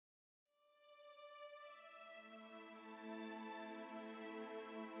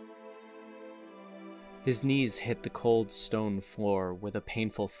His knees hit the cold stone floor with a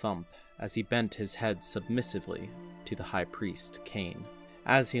painful thump as he bent his head submissively to the high priest, Cain.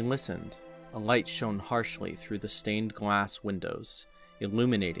 As he listened, a light shone harshly through the stained glass windows,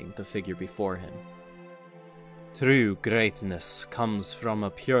 illuminating the figure before him. "True greatness comes from a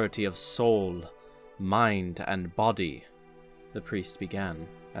purity of soul, mind, and body," the priest began,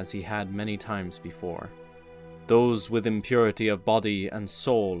 as he had many times before. "Those with impurity of body and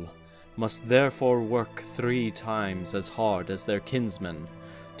soul must therefore work 3 times as hard as their kinsmen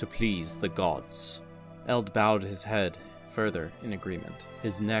to please the gods." Eld bowed his head further in agreement,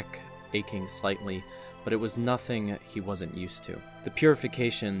 his neck aching slightly, but it was nothing he wasn't used to. The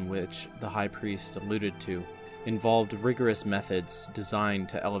purification which the high priest alluded to involved rigorous methods designed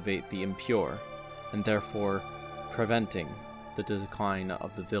to elevate the impure, and therefore preventing the decline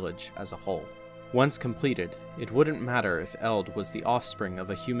of the village as a whole. Once completed, it wouldn't matter if Eld was the offspring of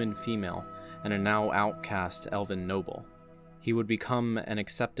a human female and a now outcast elven noble. He would become an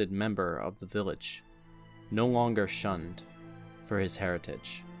accepted member of the village, no longer shunned for his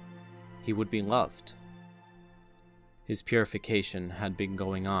heritage. He would be loved. His purification had been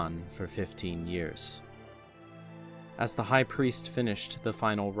going on for 15 years. As the high priest finished the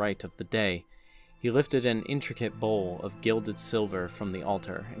final rite of the day, he lifted an intricate bowl of gilded silver from the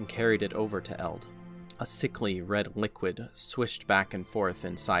altar and carried it over to Eld. A sickly red liquid swished back and forth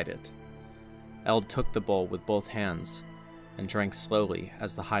inside it. Eld took the bowl with both hands and drank slowly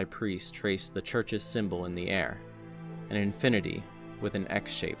as the high priest traced the church's symbol in the air, an infinity with an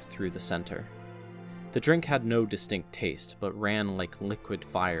X shape through the center. The drink had no distinct taste, but ran like liquid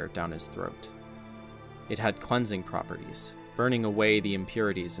fire down his throat. It had cleansing properties, burning away the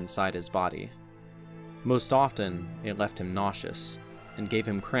impurities inside his body. Most often, it left him nauseous, and gave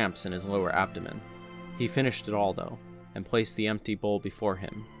him cramps in his lower abdomen. He finished it all, though, and placed the empty bowl before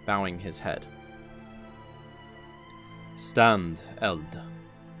him, bowing his head. "Stand, Eld,"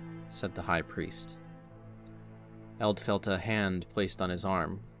 said the high priest. Eld felt a hand placed on his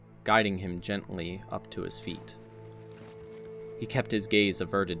arm, guiding him gently up to his feet. He kept his gaze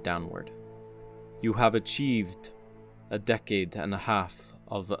averted downward. "You have achieved a decade and a half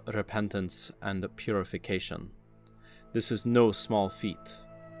of repentance and purification. This is no small feat,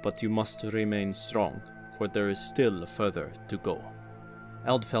 but you must remain strong, for there is still further to go."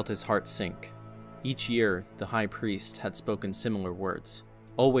 Eld felt his heart sink. Each year, the high priest had spoken similar words.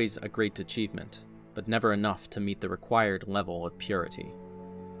 Always a great achievement, but never enough to meet the required level of purity.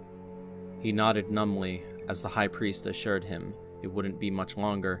 He nodded numbly as the high priest assured him it wouldn't be much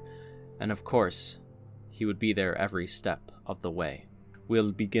longer, and of course, he would be there every step of the way.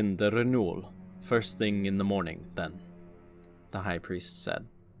 "We'll begin the renewal first thing in the morning, then," the high priest said,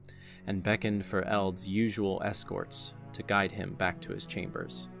 and beckoned for Eld's usual escorts to guide him back to his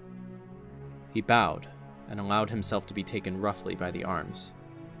chambers. He bowed and allowed himself to be taken roughly by the arms.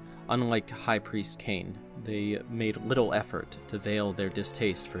 Unlike High Priest Cain, they made little effort to veil their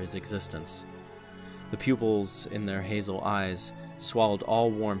distaste for his existence. The pupils in their hazel eyes swallowed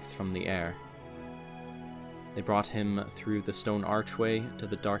all warmth from the air. They brought him through the stone archway to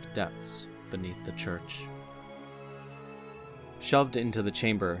the dark depths beneath the church. Shoved into the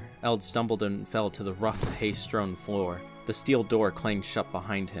chamber, Eld stumbled and fell to the rough, hay-strewn floor. The steel door clanged shut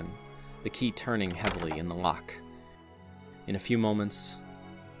behind him, the key turning heavily in the lock. In a few moments,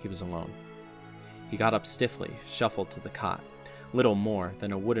 he was alone. He got up stiffly, shuffled to the cot, little more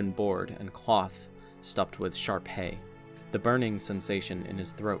than a wooden board and cloth stuffed with sharp hay. The burning sensation in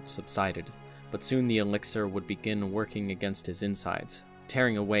his throat subsided, but soon the elixir would begin working against his insides,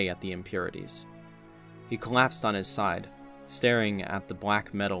 tearing away at the impurities. He collapsed on his side, staring at the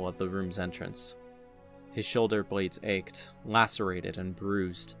black metal of the room's entrance. His shoulder blades ached, lacerated and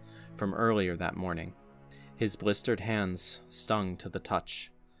bruised from earlier that morning. His blistered hands stung to the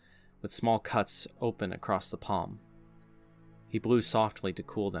touch, with small cuts open across the palm. He blew softly to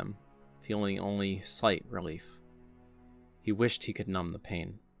cool them, feeling only slight relief. He wished he could numb the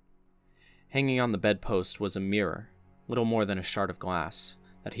pain. Hanging on the bedpost was a mirror, little more than a shard of glass,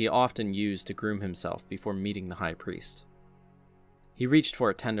 that he often used to groom himself before meeting the high priest. He reached for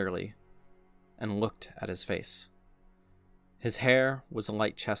it tenderly and looked at his face. His hair was a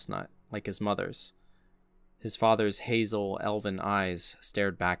light chestnut, like his mother's. His father's hazel, elven eyes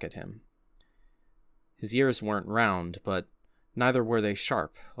stared back at him. His ears weren't round, but neither were they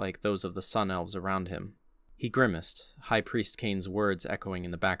sharp, like those of the sun elves around him. He grimaced, High Priest Cain's words echoing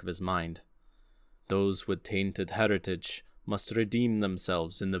in the back of his mind. "Those with tainted heritage must redeem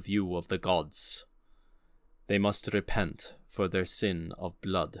themselves in the view of the gods. They must repent for their sin of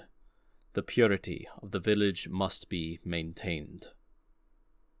blood. The purity of the village must be maintained."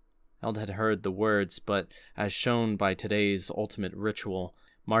 Eld had heard the words, but as shown by today's ultimate ritual,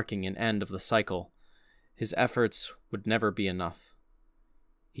 marking an end of the cycle, his efforts would never be enough.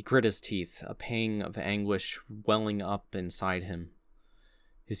 He grit his teeth, a pang of anguish welling up inside him,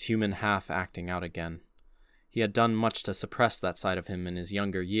 his human half acting out again. He had done much to suppress that side of him in his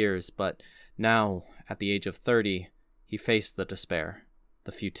younger years, but now, at the age of 30, he faced the despair,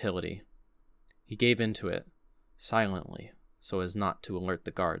 the futility. He gave into it, silently, so as not to alert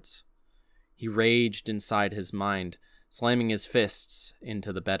the guards. He raged inside his mind, slamming his fists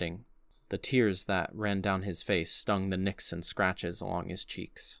into the bedding. The tears that ran down his face stung the nicks and scratches along his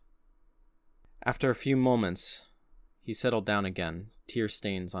cheeks. After a few moments, he settled down again, tear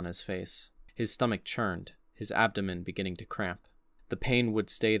stains on his face. His stomach churned, his abdomen beginning to cramp. The pain would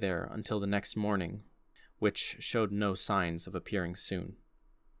stay there until the next morning, which showed no signs of appearing soon.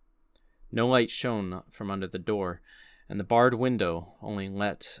 No light shone from under the door, and the barred window only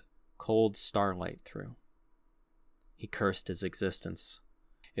let cold starlight through. He cursed his existence.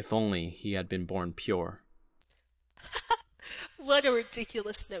 If only he had been born pure. What a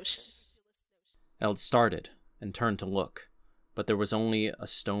ridiculous notion. Eld started and turned to look, but there was only a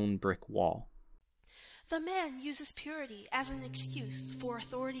stone brick wall. The man uses purity as an excuse for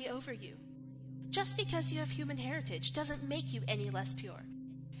authority over you. Just because you have human heritage doesn't make you any less pure.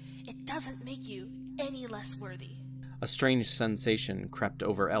 It doesn't make you any less worthy. A strange sensation crept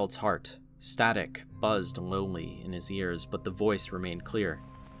over Eld's heart. Static buzzed lowly in his ears, but the voice remained clear.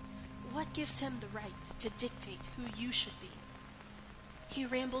 What gives him the right to dictate who you should be? He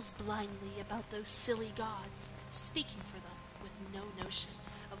rambles blindly about those silly gods, speaking for them with no notion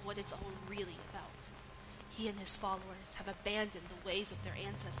of what it's all really about. He and his followers have abandoned the ways of their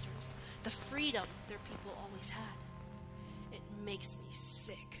ancestors, the freedom their people always had. It makes me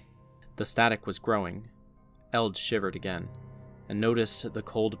sick. The static was growing. Eld shivered again, and noticed the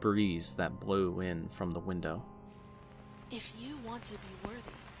cold breeze that blew in from the window. If you want to be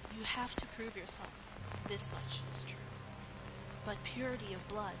worthy, you have to prove yourself. This much is true. But purity of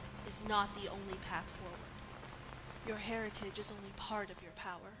blood is not the only path forward. Your heritage is only part of your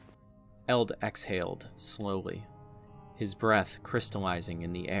power. Eld exhaled slowly, his breath crystallizing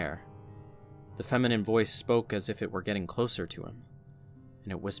in the air. The feminine voice spoke as if it were getting closer to him,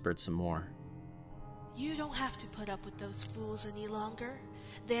 and it whispered some more. You don't have to put up with those fools any longer.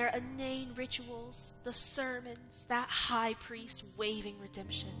 Their inane rituals, the sermons, that high priest waving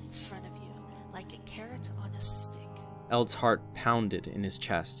redemption in front of you like a carrot on a stick. Eld's heart pounded in his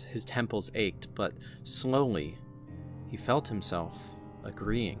chest, his temples ached, but slowly he felt himself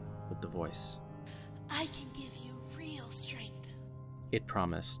agreeing with the voice. I can give you real strength, it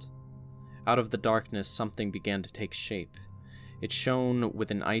promised. Out of the darkness, something began to take shape. It shone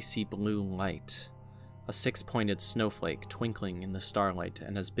with an icy blue light, a six-pointed snowflake twinkling in the starlight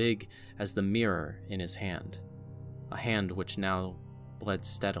and as big as the mirror in his hand, a hand which now bled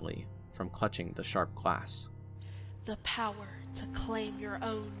steadily from clutching the sharp glass. The power to claim your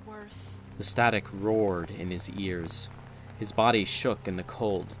own worth. The static roared in his ears. His body shook in the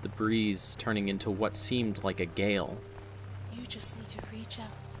cold, the breeze turning into what seemed like a gale. You just need to reach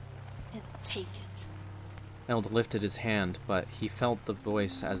out and take it. Eld lifted his hand, but he felt the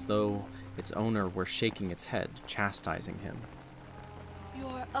voice as though its owner were shaking its head, chastising him.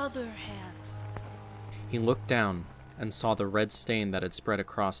 Your other hand. He looked down and saw the red stain that had spread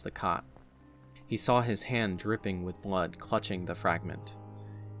across the cot. He saw his hand dripping with blood, clutching the fragment.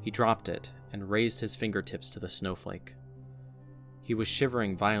 He dropped it and raised his fingertips to the snowflake. He was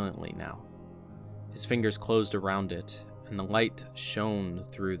shivering violently now. His fingers closed around it, and the light shone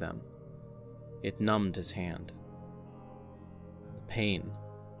through them. It numbed his hand. The pain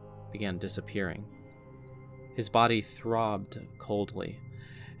began disappearing. His body throbbed coldly,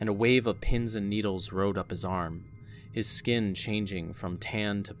 and a wave of pins and needles rode up his arm, his skin changing from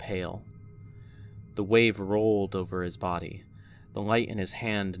tan to pale. The wave rolled over his body. The light in his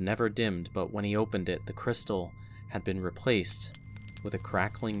hand never dimmed, but when he opened it, the crystal had been replaced with a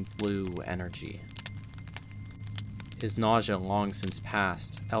crackling blue energy. His nausea long since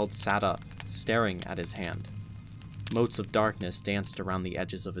passed, Eld sat up, staring at his hand. Motes of darkness danced around the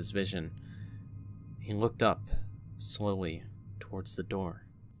edges of his vision. He looked up, slowly, towards the door.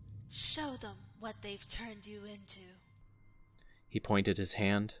 Show them what they've turned you into. He pointed his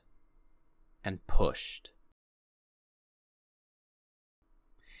hand and pushed.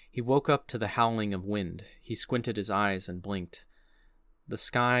 He woke up to the howling of wind. He squinted his eyes and blinked. The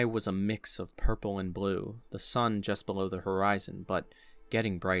sky was a mix of purple and blue, the sun just below the horizon, but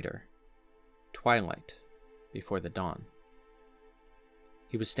getting brighter. Twilight before the dawn.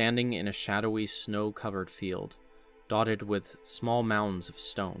 He was standing in a shadowy, snow-covered field, dotted with small mounds of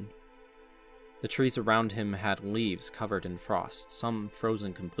stone. The trees around him had leaves covered in frost, some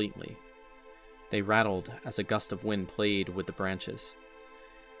frozen completely. They rattled as a gust of wind played with the branches.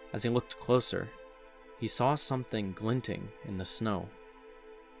 As he looked closer, he saw something glinting in the snow.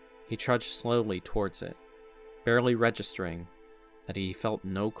 He trudged slowly towards it, barely registering that he felt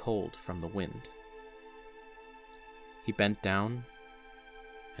no cold from the wind. He bent down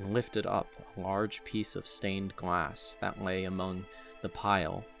and lifted up a large piece of stained glass that lay among the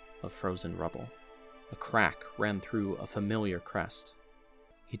pile of frozen rubble. A crack ran through a familiar crest.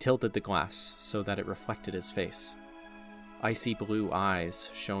 He tilted the glass so that it reflected his face. Icy blue eyes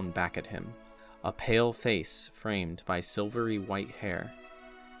shone back at him, a pale face framed by silvery white hair.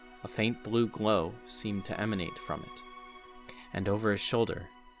 A faint blue glow seemed to emanate from it, and over his shoulder,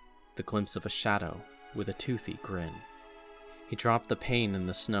 the glimpse of a shadow with a toothy grin. He dropped the pane in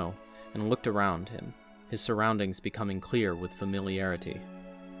the snow and looked around him, his surroundings becoming clear with familiarity.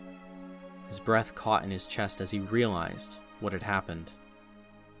 His breath caught in his chest as he realized what had happened.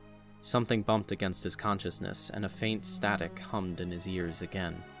 Something bumped against his consciousness, and a faint static hummed in his ears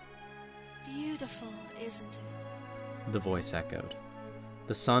again. Beautiful, isn't it? The voice echoed.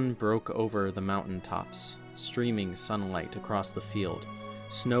 The sun broke over the mountain tops, streaming sunlight across the field.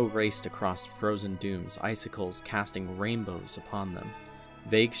 Snow raced across frozen dunes, icicles casting rainbows upon them.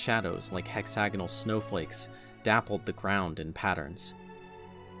 Vague shadows like hexagonal snowflakes dappled the ground in patterns.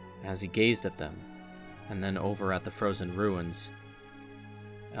 As he gazed at them, and then over at the frozen ruins,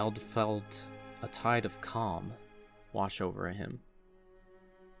 Eld felt a tide of calm wash over him.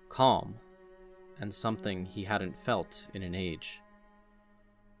 Calm, and something he hadn't felt in an age.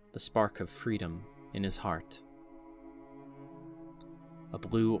 The spark of freedom in his heart. A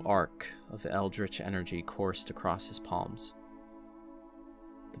blue arc of eldritch energy coursed across his palms.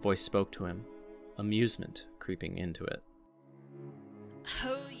 The voice spoke to him, amusement creeping into it.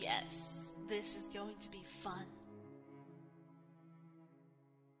 Oh yes, this is going to be fun.